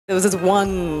There was this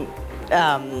one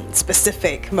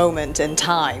specific moment in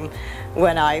time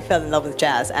when I fell in love with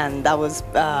jazz, and that was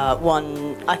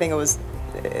I think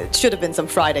it should have been some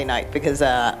Friday night, because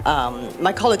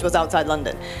my college was outside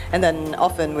London, and then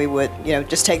often we would,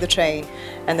 just take the train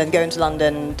and then go into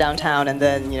London downtown, and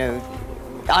then,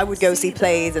 I would go see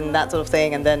plays and that sort of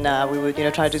thing, and then we would,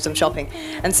 try to do some shopping.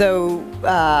 And so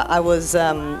I was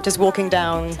just walking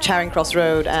down Charing Cross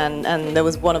Road, and there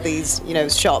was one of these,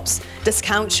 shops,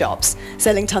 discount shops,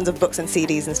 selling tons of books and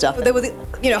CDs and stuff. There was,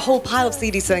 a whole pile of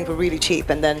CDs selling for really cheap,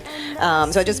 and then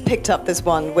so I just picked up this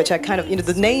one, which I kind of,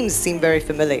 the names seemed very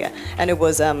familiar, and it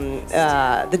was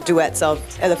the duets of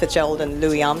Ella Fitzgerald and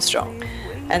Louis Armstrong.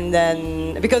 And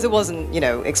then, because it wasn't,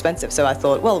 expensive, so I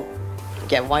thought, well,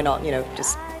 yeah, why not,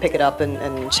 just pick it up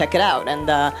and check it out. And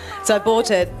so I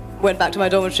bought it, went back to my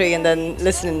dormitory, and then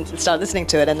started listening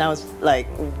to it, and I was like,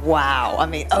 wow, I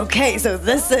mean, okay, so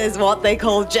this is what they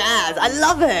call jazz. I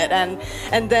love it.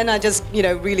 And then I just,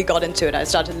 really got into it. I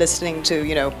started listening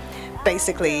to,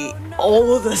 basically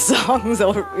all the songs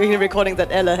or recordings that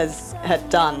Ella had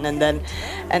done, and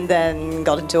then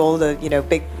got into all the,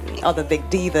 other big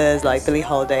divas like Billie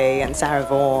Holiday and Sarah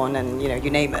Vaughan, and, you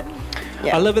name it.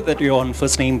 Yeah. I love it that you're on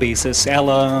first-name basis.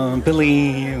 Ella,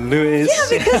 Billie, Louis.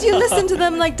 Yeah, because you listen to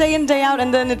them like day in, day out,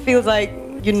 and then it feels like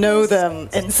you know them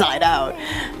inside out.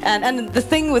 And the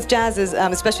thing with jazz is,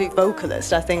 especially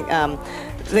vocalists, I think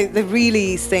they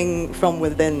really sing from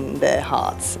within their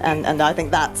hearts. And I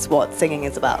think that's what singing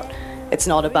is about. It's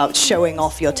not about showing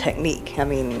off your technique. I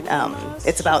mean,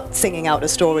 it's about singing out a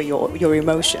story, your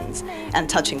emotions, and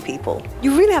touching people.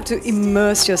 You really have to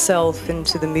immerse yourself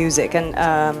into the music. And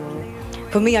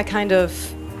for me, I kind of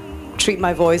treat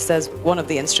my voice as one of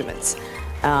the instruments.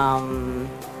 And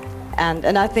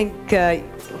I think,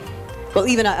 well,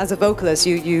 even as a vocalist,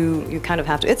 you kind of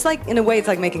have to. It's like, in a way, it's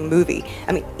like making a movie.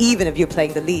 I mean, even if you're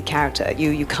playing the lead character,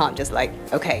 you can't just like,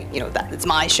 okay, it's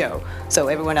my show, so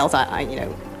everyone else,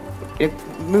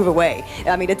 move away.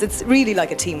 I mean, it's really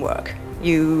like a teamwork.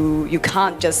 You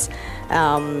can't just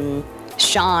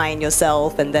shine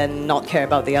yourself and then not care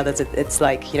about the others. It's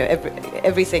like,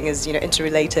 everything is,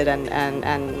 interrelated,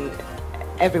 and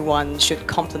everyone should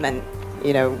complement,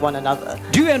 one another.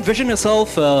 Do you envision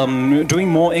yourself doing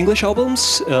more English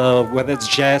albums, whether it's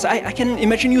jazz? I can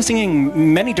imagine you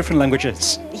singing many different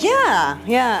languages.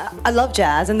 Yeah. I love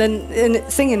jazz, and then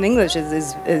singing in English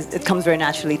it comes very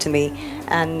naturally to me,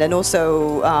 and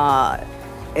also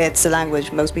it's a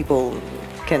language most people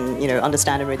can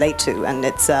understand and relate to, and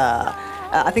it's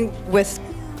I think with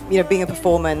being a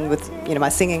performer and with my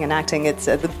singing and acting, it's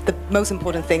the most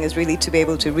important thing is really to be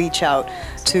able to reach out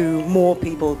to more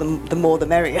people. The more the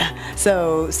merrier.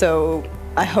 So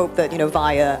I hope that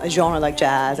via a genre like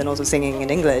jazz, and also singing in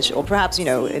English, or perhaps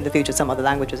in the future some other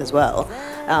languages as well,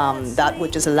 that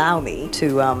would just allow me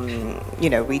to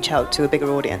reach out to a bigger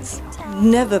audience.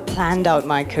 Never planned out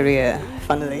my career,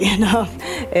 funnily enough.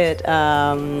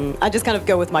 I just kind of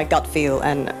go with my gut feel,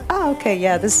 and okay,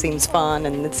 yeah, this seems fun,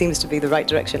 and it seems to be the right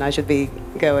direction I should be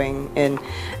going in.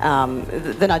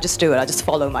 Then I just do it. I just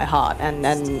follow my heart,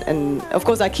 and of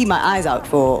course I keep my eyes out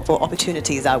for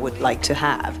opportunities I would like to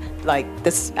have, like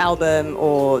this album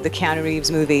or the Keanu Reeves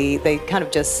movie. They kind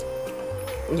of just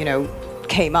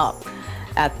came up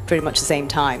at pretty much the same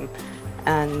time,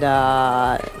 and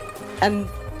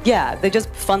yeah, they're just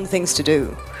fun things to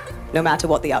do, no matter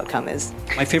what the outcome is.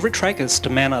 My favorite track is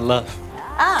The Man I Love.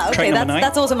 Okay,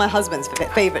 that's also my husband's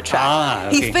favorite track.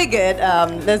 Okay. He figured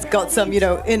there's got some,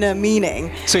 inner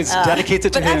meaning. So it's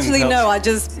dedicated to him. But actually, no,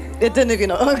 it didn't even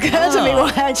occur to me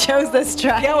why I chose this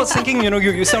track. Yeah, I was thinking,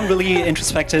 you sound really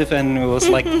introspective, and it was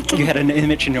like you had an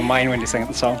image in your mind when you sang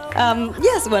the song.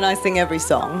 Yes, when I sing every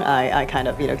song, I kind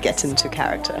of, get into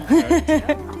character.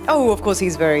 Oh, of course,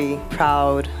 he's very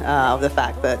proud of the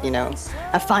fact that,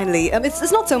 I finally,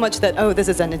 it's not so much that, this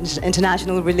is an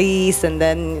international release and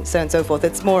then so on and so forth.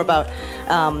 It's more about,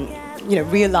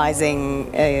 realizing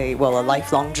a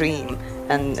lifelong dream.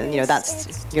 And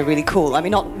that's really cool. I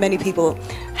mean, not many people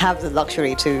have the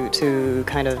luxury to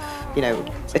kind of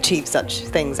achieve such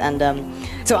things, and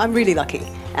so I'm really lucky,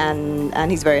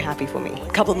 and he's very happy for me.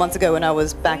 A couple of months ago, when I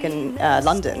was back in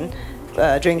London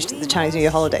during the Chinese New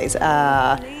Year holidays,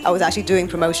 I was actually doing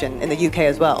promotion in the UK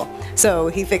as well. So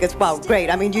he figures, wow, great.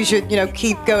 I mean, you should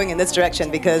keep going in this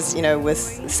direction, because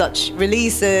with such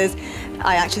releases,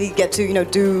 I actually get to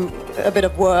do a bit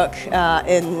of work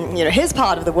in his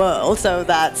part of the world, so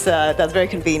that's very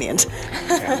convenient.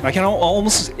 Yeah. I can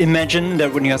almost imagine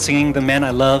that when you're singing The Man I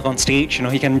Love on stage,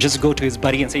 he can just go to his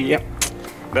buddy and say, "Yep,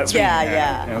 that's me."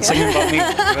 Yeah. Singing about me.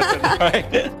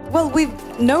 Right. Well, we've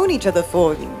known each other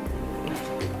for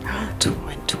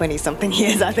 20-something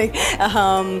years, I think.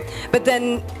 But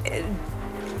then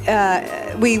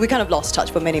we kind of lost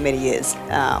touch for many, many years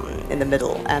in the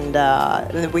middle, and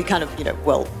we kind of,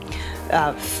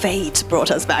 fate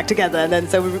brought us back together, and then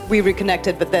so we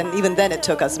reconnected. But then even then, it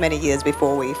took us many years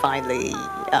before we finally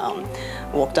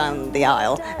walked down the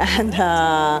aisle, and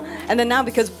then now,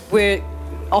 because we're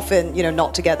often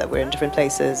not together, we're in different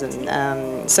places,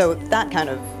 and so that kind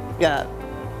of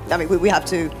we have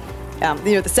to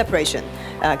the separation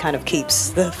kind of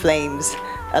keeps the flames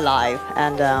alive,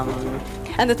 and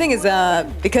the thing is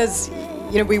because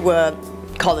we were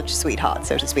college sweethearts,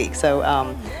 so to speak, so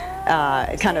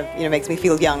it kind of makes me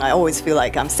feel young. I always feel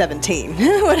like I'm 17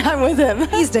 when I'm with him.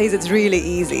 These days it's really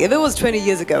easy. If it was 20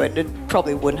 years ago, it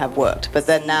probably wouldn't have worked. But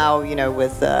then now,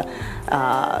 with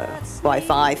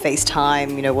Wi-Fi,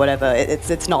 FaceTime, whatever,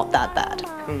 it's not that bad.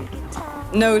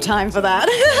 No time for that.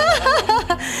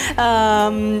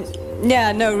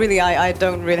 Yeah, no, really, I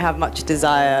don't really have much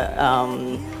desire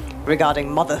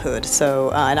regarding motherhood.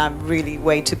 So, and I'm really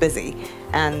way too busy.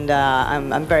 And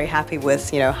I'm very happy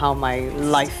with how my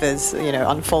life is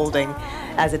unfolding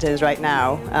as it is right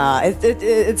now.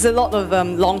 It's a lot of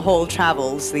long haul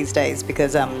travels these days,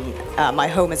 because my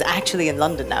home is actually in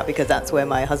London now, because that's where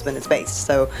my husband is based.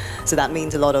 So that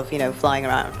means a lot of flying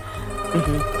around.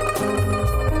 Mm-hmm.